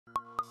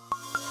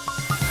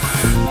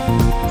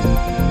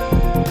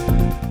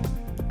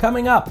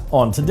Coming up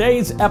on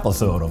today's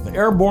episode of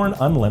Airborne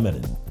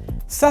Unlimited,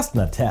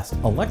 Cessna tests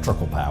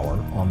electrical power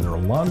on their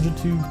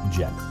Longitude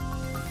jet.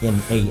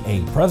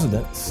 NAA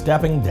president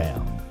stepping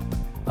down.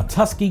 A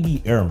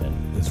Tuskegee Airman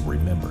is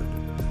remembered.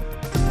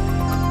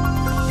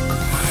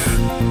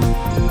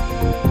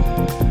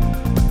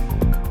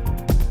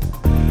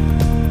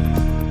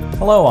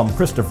 Hello, I'm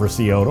Christopher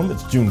C. Odom.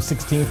 It's June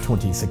 16,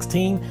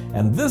 2016,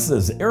 and this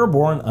is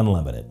Airborne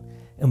Unlimited.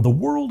 In the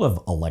world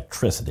of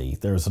electricity,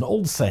 there's an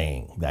old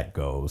saying that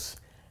goes,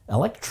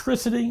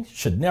 electricity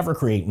should never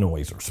create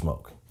noise or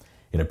smoke.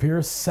 It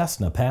appears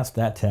Cessna passed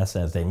that test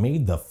as they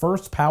made the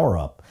first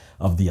power-up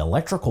of the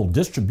electrical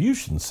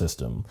distribution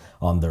system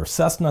on their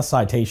Cessna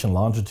Citation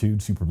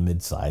Longitude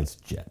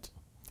super-midsize jet.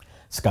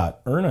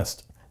 Scott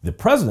Ernest, the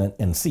president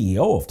and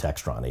CEO of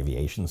Textron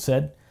Aviation,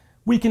 said,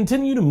 "We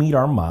continue to meet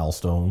our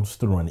milestones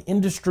through an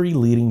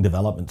industry-leading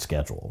development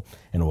schedule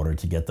in order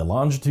to get the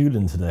Longitude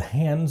into the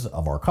hands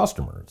of our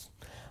customers.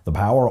 The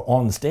power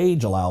on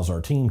stage allows our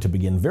team to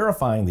begin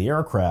verifying the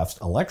aircraft's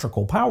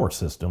electrical power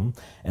system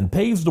and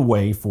paves the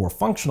way for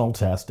functional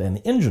test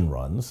and engine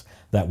runs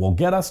that will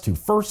get us to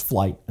first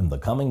flight in the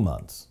coming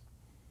months."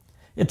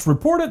 It's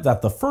reported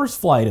that the first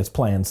flight is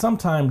planned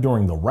sometime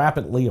during the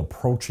rapidly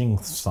approaching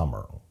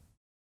summer.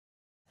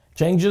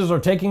 Changes are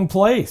taking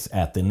place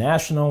at the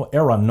National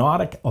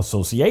Aeronautic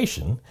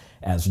Association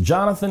as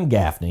Jonathan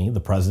Gaffney, the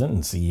president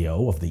and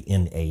CEO of the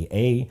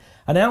NAA,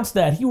 announced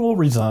that he will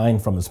resign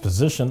from his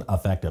position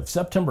effective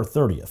September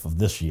 30th of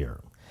this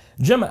year.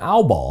 Jim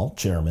Albaugh,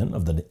 chairman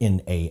of the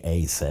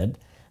NAA, said,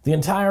 "The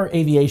entire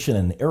aviation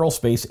and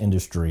aerospace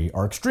industry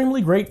are extremely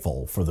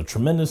grateful for the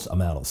tremendous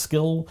amount of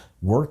skill,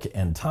 work,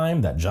 and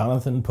time that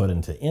Jonathan put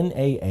into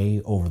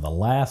NAA over the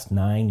last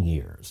 9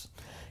 years.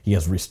 He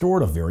has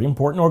restored a very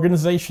important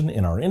organization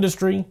in our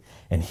industry,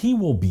 and he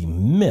will be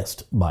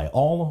missed by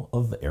all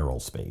of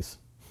aerospace."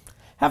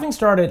 Having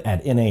started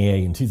at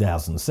NAA in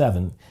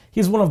 2007, he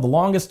is one of the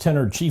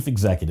longest-tenured chief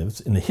executives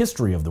in the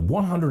history of the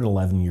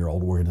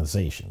 111-year-old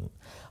organization.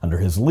 Under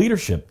his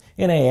leadership,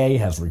 NAA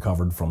has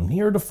recovered from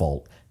near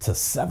default to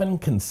 7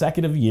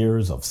 consecutive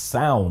years of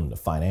sound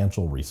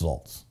financial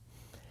results.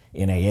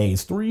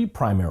 NAA's 3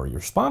 primary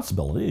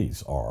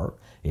responsibilities are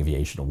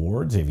aviation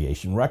awards,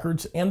 aviation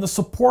records, and the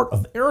support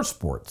of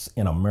airsports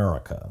in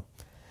America.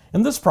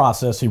 In this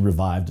process, he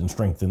revived and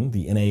strengthened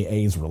the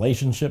NAA's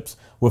relationships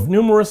with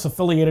numerous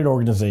affiliated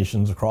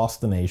organizations across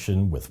the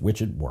nation with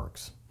which it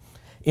works.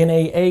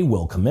 NAA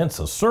will commence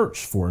a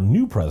search for a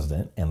new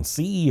president and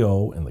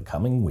CEO in the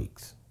coming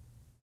weeks.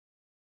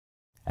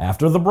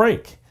 After the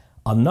break,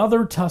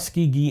 another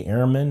Tuskegee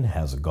Airman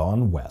has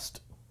gone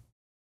west.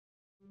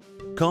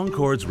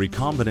 Concorde's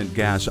recombinant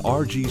gas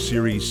RG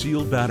series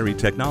sealed battery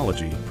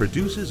technology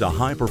produces a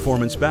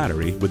high-performance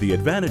battery with the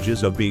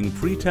advantages of being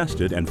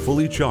pre-tested and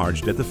fully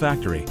charged at the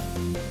factory.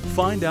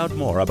 Find out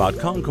more about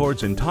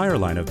Concorde's entire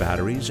line of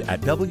batteries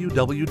at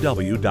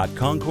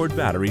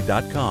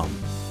www.concordebattery.com.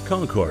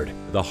 Concorde,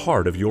 the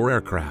heart of your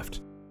aircraft.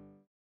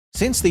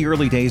 Since the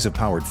early days of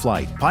powered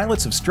flight,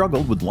 pilots have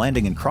struggled with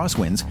landing in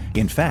crosswinds.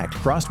 In fact,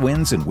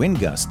 crosswinds and wind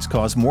gusts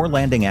cause more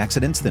landing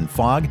accidents than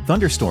fog,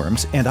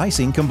 thunderstorms, and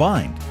icing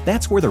combined.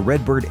 That's where the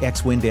Redbird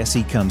X-Wind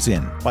SE comes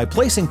in. By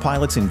placing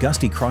pilots in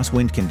gusty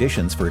crosswind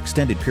conditions for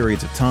extended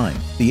periods of time,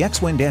 the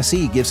X-Wind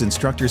SE gives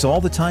instructors all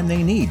the time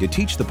they need to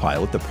teach the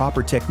pilot the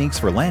proper techniques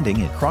for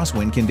landing in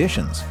crosswind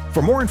conditions.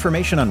 For more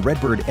information on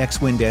Redbird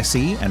X-Wind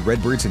SE and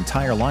Redbird's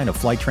entire line of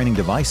flight training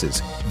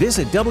devices,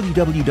 visit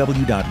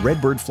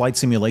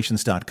www.redbirdflightsimulation.com.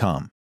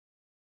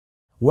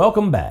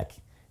 Welcome back.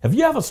 If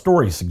you have a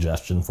story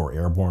suggestion for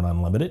Airborne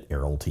Unlimited,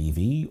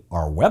 Aero-TV,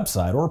 our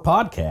website, or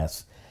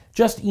podcasts,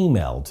 just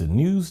email to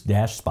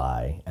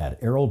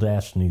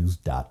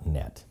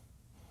news-spy@aero-news.net.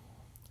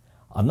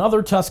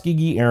 Another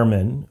Tuskegee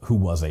Airman who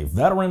was a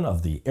veteran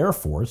of the Air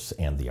Force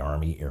and the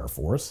Army Air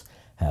Force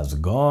has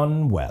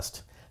gone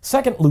west.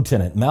 Second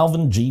Lieutenant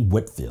Malvin G.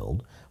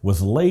 Whitfield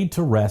was laid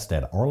to rest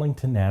at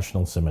Arlington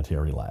National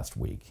Cemetery last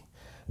week.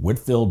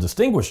 Whitfield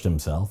distinguished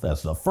himself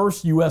as the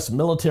first U.S.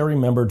 military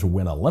member to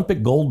win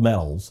Olympic gold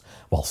medals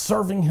while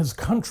serving his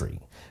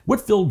country.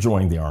 Whitfield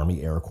joined the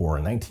Army Air Corps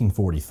in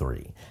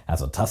 1943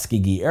 as a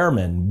Tuskegee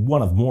Airman,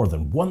 one of more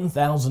than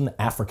 1,000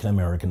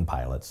 African-American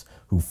pilots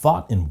who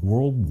fought in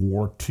World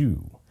War II.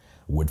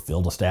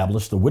 Whitfield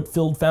established the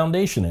Whitfield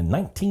Foundation in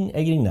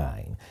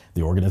 1989.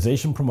 The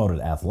organization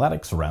promoted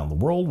athletics around the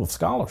world with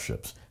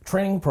scholarships,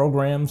 training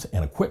programs,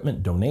 and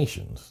equipment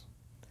donations.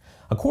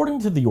 According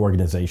to the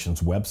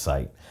organization's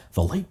website,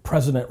 the late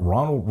President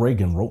Ronald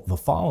Reagan wrote the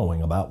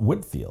following about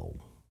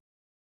Whitfield.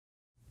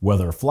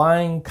 "Whether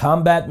flying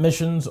combat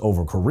missions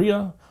over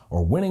Korea,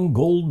 or winning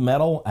gold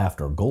medal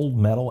after gold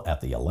medal at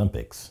the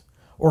Olympics,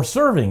 or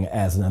serving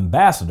as an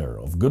ambassador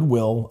of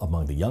goodwill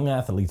among the young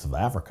athletes of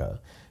Africa,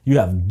 you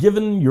have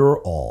given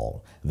your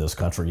all. This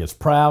country is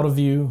proud of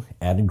you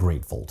and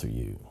grateful to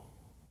you."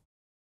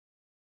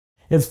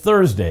 It's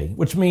Thursday,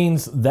 which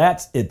means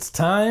that it's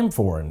time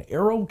for an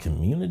Aero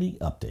Community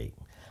Update.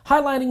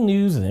 highlighting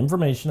news and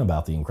information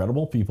about the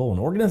incredible people and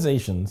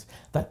organizations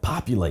that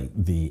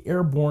populate the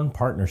Airborne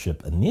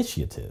Partnership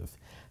Initiative.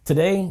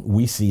 Today,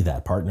 we see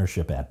that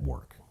partnership at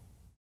work.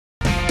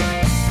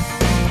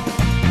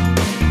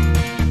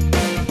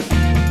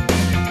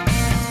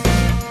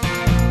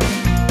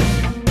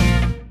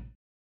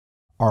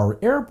 Our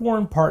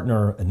Airborne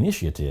Partner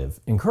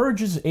Initiative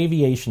encourages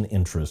aviation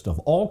interest of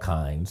all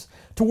kinds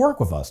to work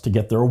with us to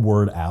get their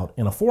word out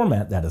in a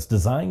format that is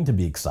designed to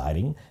be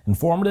exciting,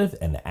 informative,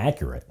 and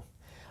accurate.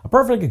 A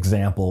perfect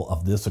example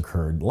of this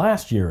occurred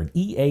last year at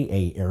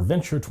EAA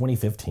AirVenture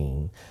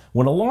 2015,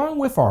 when along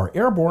with our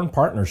Airborne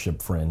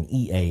Partnership friend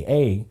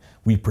EAA,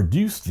 we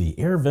produced the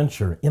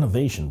AirVenture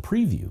Innovation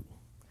Preview.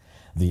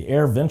 The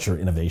AirVenture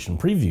Innovation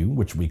Preview,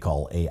 which we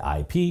call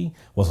AIP,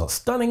 was a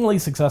stunningly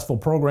successful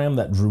program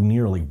that drew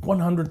nearly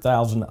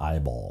 100,000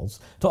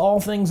 eyeballs to all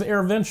things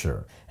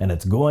AirVenture, and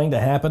it's going to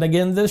happen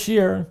again this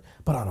year,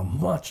 but on a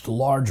much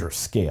larger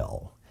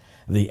scale.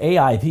 The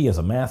AIP is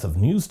a massive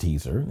news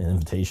teaser, an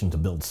invitation to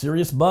build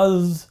serious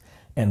buzz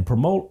and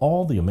promote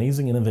all the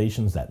amazing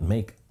innovations that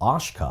make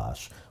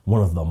Oshkosh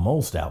one of the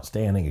most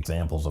outstanding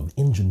examples of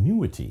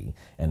ingenuity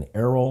and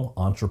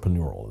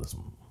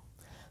aero-entrepreneurialism.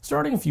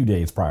 Starting a few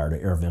days prior to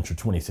AirVenture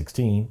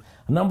 2016,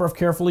 a number of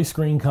carefully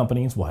screened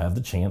companies will have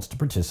the chance to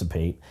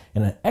participate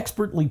in an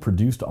expertly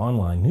produced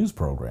online news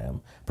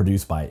program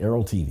produced by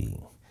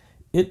Aero-TV.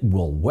 It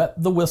will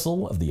wet the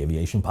whistle of the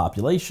aviation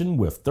population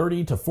with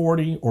 30 to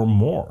 40 or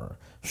more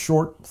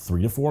short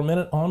 3 to 4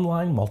 minute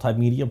online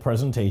multimedia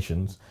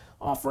presentations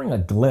offering a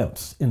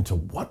glimpse into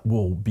what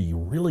will be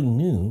really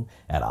new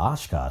at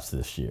Oshkosh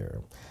this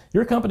year.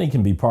 Your company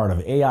can be part of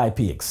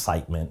AIP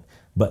excitement,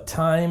 but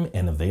time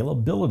and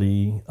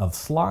availability of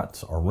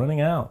slots are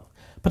running out.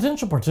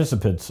 Potential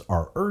participants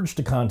are urged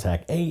to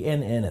contact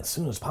ANN as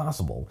soon as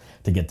possible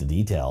to get the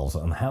details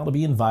on how to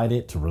be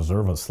invited to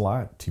reserve a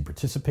slot to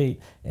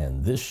participate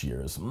in this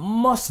year's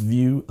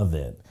must-view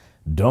event.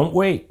 Don't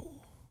wait.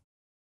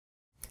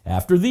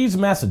 After these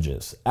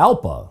messages,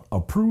 ALPA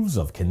approves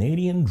of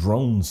Canadian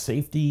Drone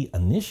Safety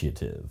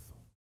Initiative.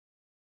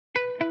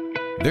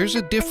 There's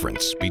a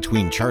difference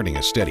between charting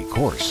a steady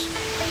course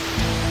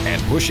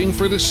and pushing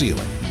for the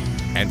ceiling.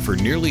 And for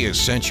nearly a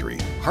century,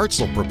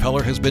 Hartzell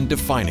Propeller has been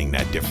defining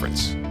that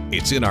difference.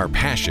 It's in our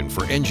passion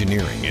for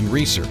engineering and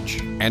research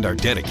and our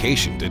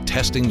dedication to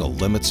testing the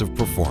limits of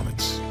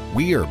performance.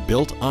 We are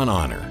built on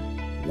honor.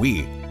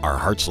 We are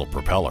Hartzell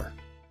Propeller.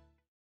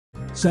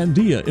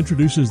 Sandia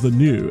introduces the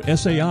new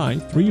SAI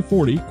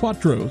 340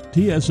 Quattro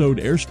TSO'd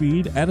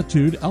airspeed,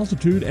 attitude,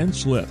 altitude, and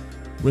slip.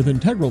 With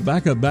integral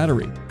backup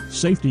battery,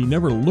 safety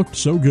never looked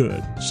so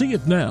good. See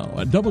it now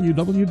at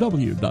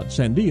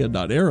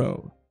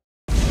www.sandia.aero.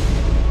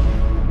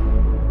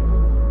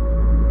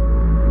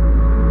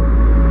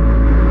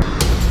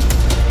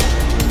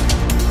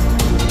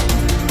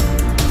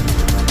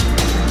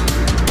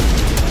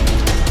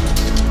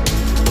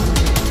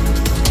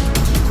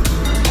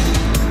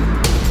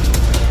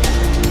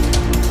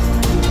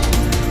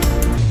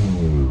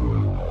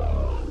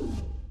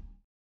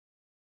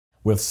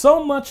 With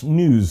so much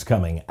news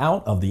coming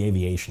out of the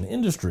aviation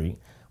industry,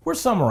 we're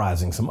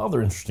summarizing some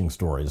other interesting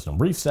stories in a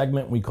brief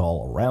segment we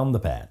call Around the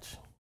Patch.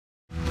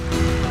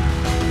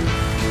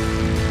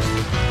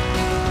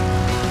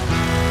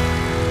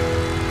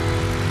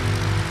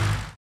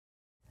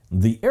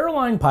 The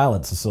Airline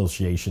Pilots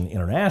Association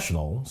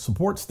International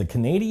supports the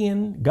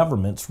Canadian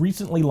government's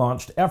recently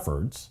launched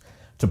efforts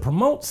to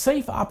promote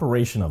safe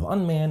operation of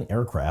unmanned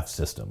aircraft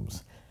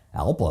systems.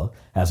 ALPA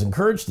has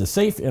encouraged the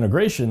safe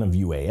integration of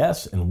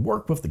UAS and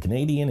worked with the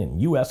Canadian and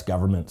U.S.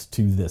 governments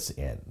to this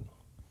end.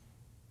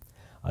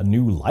 A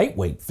new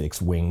lightweight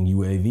fixed-wing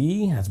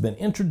UAV has been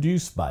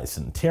introduced by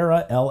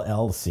Centera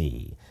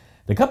LLC.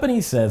 The company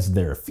says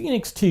their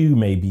Phoenix 2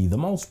 may be the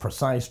most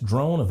precise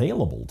drone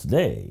available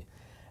today.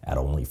 At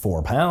only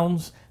 4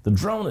 pounds, the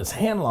drone is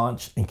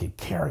hand-launched and can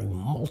carry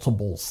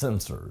multiple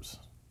sensors.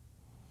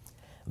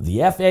 The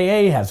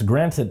FAA has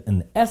granted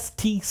an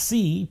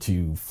STC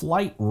to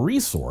Flight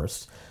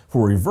Resource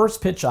for a reverse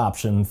pitch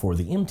option for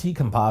the MT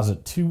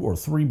Composite 2 or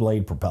 3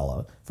 blade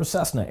propeller for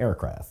Cessna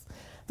aircraft.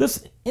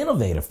 This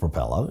innovative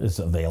propeller is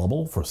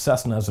available for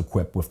Cessnas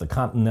equipped with the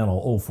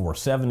Continental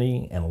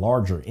 0470 and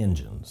larger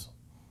engines.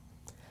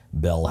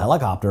 Bell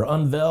Helicopter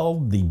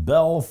unveiled the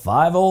Bell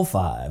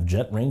 505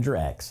 Jet Ranger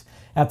X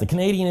at the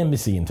Canadian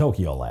Embassy in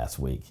Tokyo last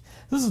week.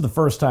 This is the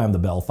first time the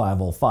Bell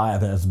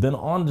 505 has been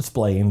on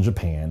display in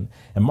Japan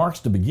and marks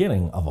the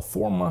beginning of a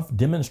 4-month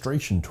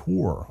demonstration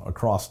tour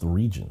across the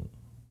region.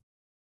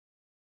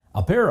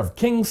 A pair of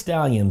King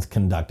Stallions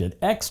conducted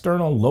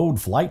external load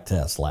flight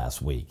tests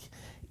last week.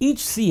 Each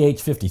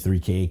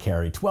CH-53K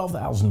carried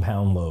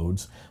 12,000-pound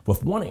loads,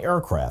 with one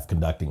aircraft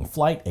conducting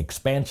flight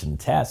expansion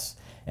tests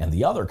and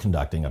the other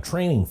conducting a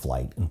training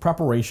flight in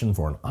preparation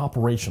for an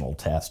operational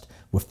test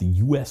with the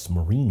U.S.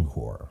 Marine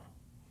Corps.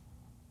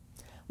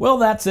 Well,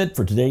 that's it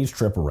for today's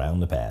trip around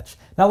the patch.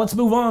 Now let's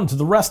move on to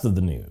the rest of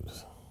the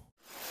news.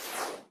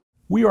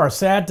 We are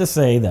sad to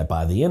say that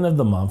by the end of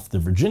the month, the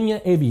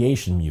Virginia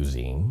Aviation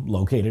Museum,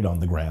 located on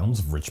the grounds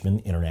of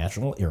Richmond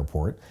International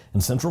Airport in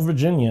Central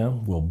Virginia,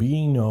 will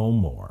be no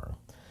more.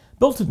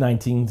 Built in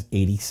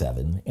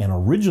 1987 and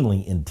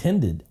originally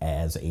intended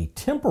as a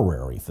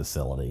temporary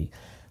facility,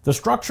 the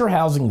structure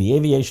housing the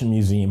Aviation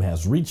Museum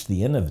has reached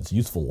the end of its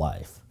useful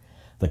life.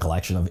 The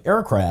collection of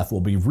aircraft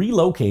will be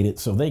relocated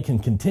so they can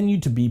continue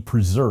to be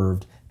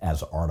preserved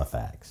as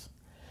artifacts.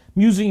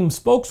 Museum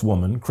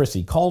spokeswoman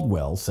Chrissy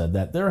Caldwell said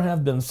that there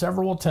have been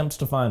several attempts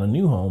to find a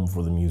new home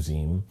for the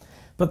museum,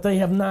 but they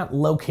have not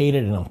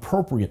located an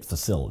appropriate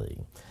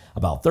facility.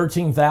 About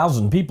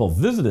 13,000 people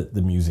visited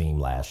the museum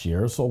last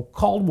year, so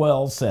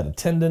Caldwell said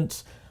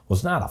attendance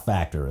was not a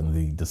factor in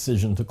the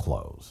decision to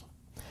close.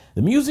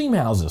 The museum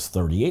houses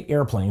 38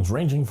 airplanes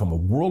ranging from a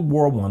World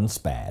War I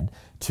Spad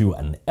to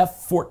an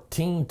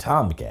F-14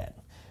 Tomcat.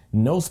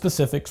 No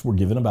specifics were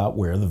given about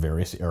where the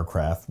various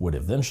aircraft would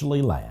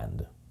eventually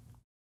land.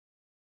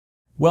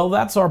 Well,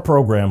 that's our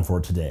program for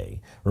today.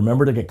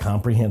 Remember to get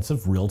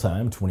comprehensive,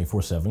 real-time,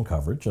 24/7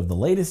 coverage of the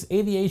latest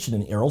aviation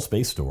and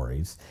aerospace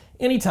stories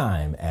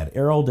anytime at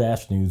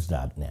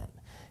aero-news.net.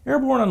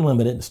 Airborne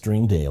Unlimited is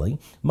streamed daily,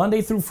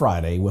 Monday through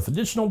Friday, with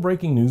additional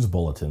breaking news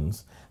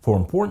bulletins for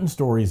important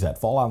stories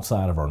that fall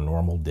outside of our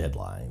normal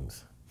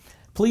deadlines.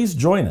 Please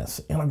join us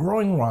in a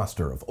growing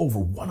roster of over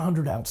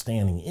 100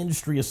 outstanding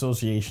industry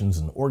associations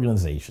and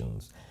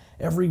organizations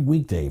every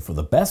weekday for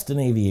the best in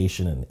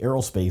aviation and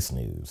aerospace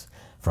news.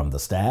 From the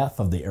staff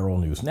of the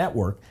Aero-News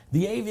Network,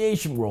 the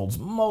aviation world's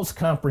most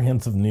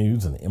comprehensive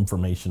news and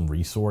information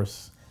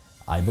resource,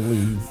 I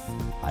believe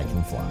I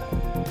can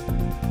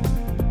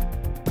fly.